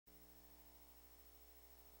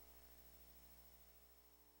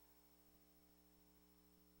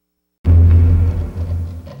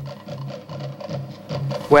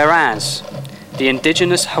Whereas the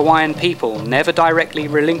indigenous Hawaiian people never directly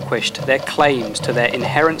relinquished their claims to their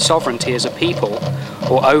inherent sovereignty as a people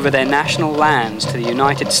or over their national lands to the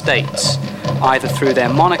United States, either through their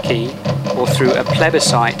monarchy or through a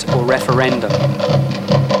plebiscite or referendum.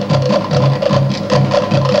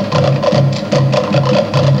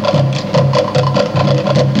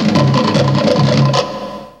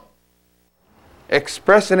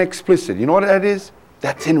 Express and explicit, you know what that is?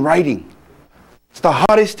 That's in writing. It's the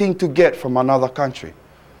hardest thing to get from another country.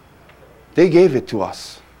 They gave it to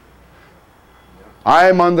us. I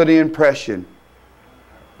am under the impression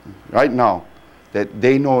right now that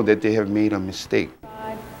they know that they have made a mistake.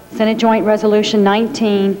 Senate Joint Resolution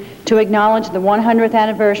 19 to acknowledge the 100th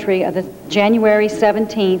anniversary of the January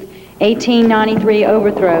 17, 1893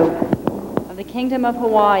 overthrow of the Kingdom of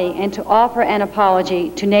Hawaii and to offer an apology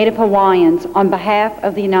to Native Hawaiians on behalf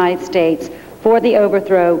of the United States for the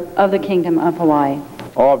overthrow of the Kingdom of Hawaii.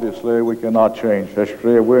 Obviously, we cannot change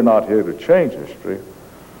history. We're not here to change history,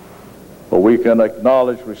 but we can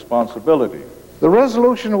acknowledge responsibility. The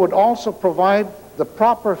resolution would also provide the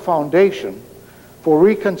proper foundation for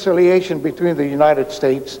reconciliation between the United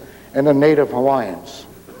States and the Native Hawaiians.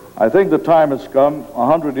 I think the time has come.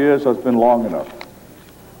 100 years has been long enough.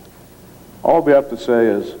 All we have to say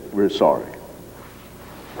is we're sorry.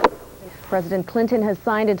 President Clinton has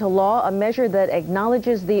signed into law a measure that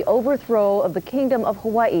acknowledges the overthrow of the Kingdom of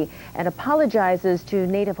Hawaii and apologizes to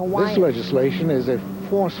Native Hawaiians. This legislation is a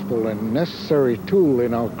forceful and necessary tool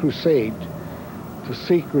in our crusade to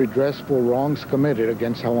seek redress for wrongs committed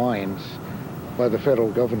against Hawaiians by the federal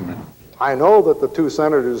government. I know that the two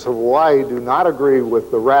senators of Hawaii do not agree with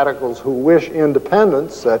the radicals who wish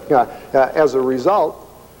independence as a result,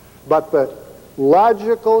 but the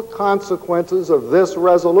logical consequences of this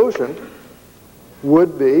resolution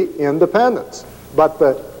would be independence. But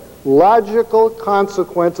the logical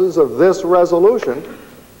consequences of this resolution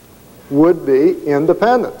would be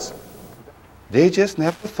independence. They just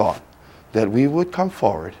never thought that we would come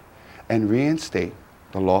forward and reinstate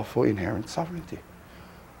the lawful inherent sovereignty.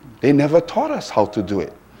 They never taught us how to do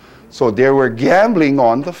it. So they were gambling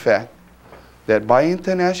on the fact that by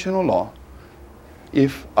international law,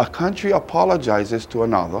 if a country apologizes to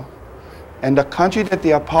another, and the country that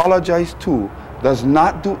they apologize to does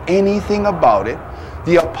not do anything about it,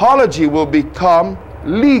 the apology will become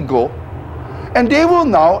legal, and they will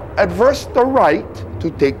now adverse the right to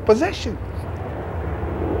take possession.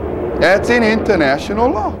 That's in international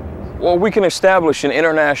law. Well, we can establish an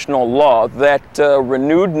international law that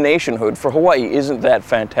renewed nationhood for Hawaii. Isn't that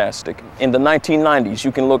fantastic? In the 1990s,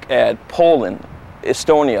 you can look at Poland,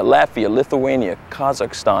 Estonia, Latvia, Lithuania,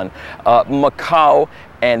 Kazakhstan, Macau,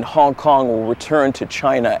 and Hong Kong will return to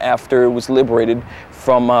China after it was liberated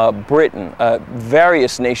from Britain.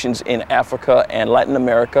 Various nations in Africa and Latin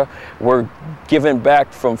America were given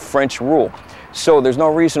back from French rule. So there's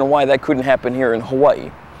no reason why that couldn't happen here in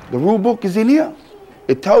Hawaii. The rule book is in here.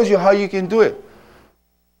 It tells you how you can do it.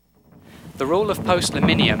 The rule of post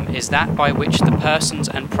liminium is that by which the persons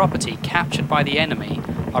and property captured by the enemy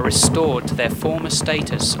are restored to their former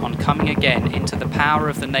status on coming again into the power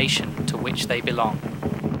of the nation to which they belong.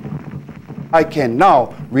 I can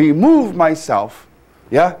now remove myself,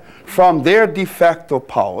 from their de facto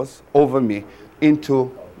powers over me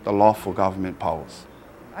into the lawful government powers.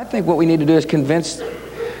 I think what we need to do is convince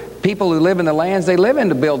people who live in the lands they live in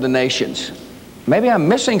to build the nations. Maybe I'm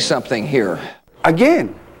missing something here.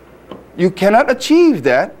 Again, you cannot achieve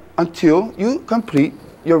that until you complete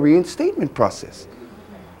your reinstatement process.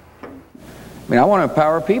 I mean, I want to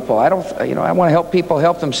empower people. I want to help people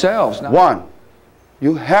help themselves. One,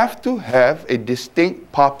 you have to have a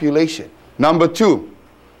distinct population. Number two,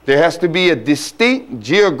 there has to be a distinct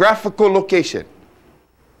geographical location.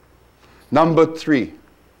 Number three,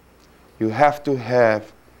 you have to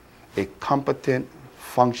have a competent,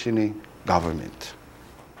 functioning government.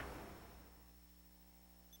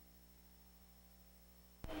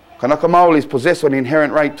 Kanaka maolis possess an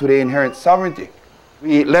inherent right to their inherent sovereignty.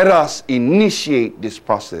 Let us initiate this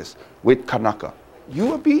process with Kanaka.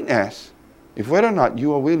 You are being asked if whether or not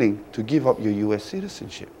you are willing to give up your U.S.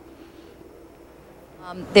 citizenship.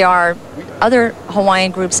 There are other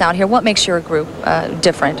Hawaiian groups out here. What makes your group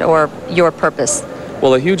different, or your purpose?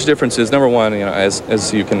 Well, a huge difference is, number one,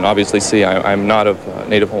 as you can obviously see, I'm not of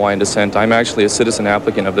Native Hawaiian descent. I'm actually a citizen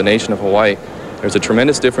applicant of the nation of Hawaii. There's a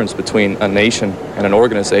tremendous difference between a nation and an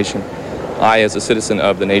organization. I, as a citizen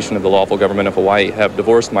of the nation of the lawful government of Hawaii, have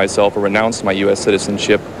divorced myself or renounced my U.S.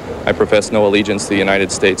 citizenship. I profess no allegiance to the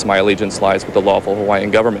United States. My allegiance lies with the lawful Hawaiian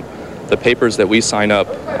government. The papers that we sign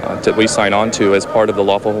on to as part of the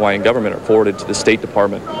lawful Hawaiian government are forwarded to the State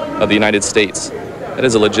Department of the United States. That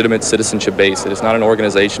is a legitimate citizenship base. It is not an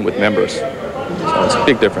organization with members. So it's a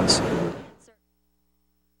big difference.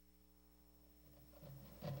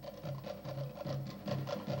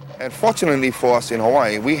 And fortunately for us in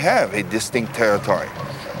Hawaii, we have a distinct territory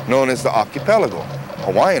known as the archipelago,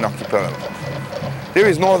 Hawaiian archipelago. There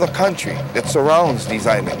is no other country that surrounds these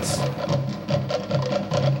islands.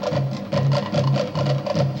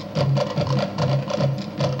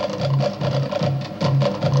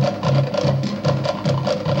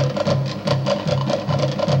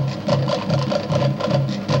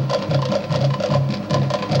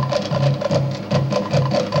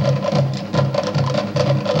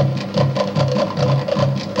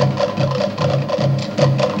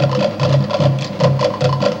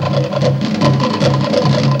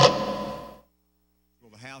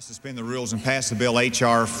 Suspend the rules and pass the bill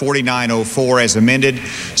H.R. 4904 as amended.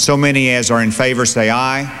 So many as are in favor say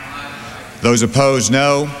aye. Those opposed,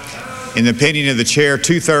 no. In the opinion of the chair,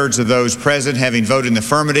 2/3 of those present having voted in the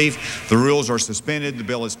affirmative, the rules are suspended. The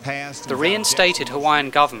bill is passed. The reinstated Hawaiian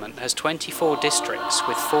government has 24 districts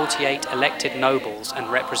with 48 elected nobles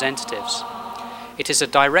and representatives. It is a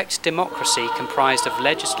direct democracy comprised of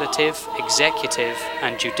legislative, executive,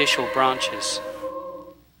 and judicial branches.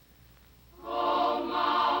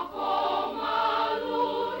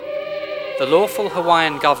 The lawful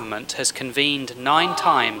Hawaiian government has convened 9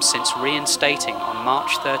 times since reinstating on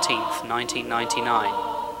March 13, 1999.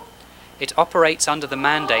 It operates under the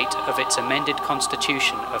mandate of its amended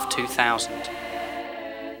constitution of 2000.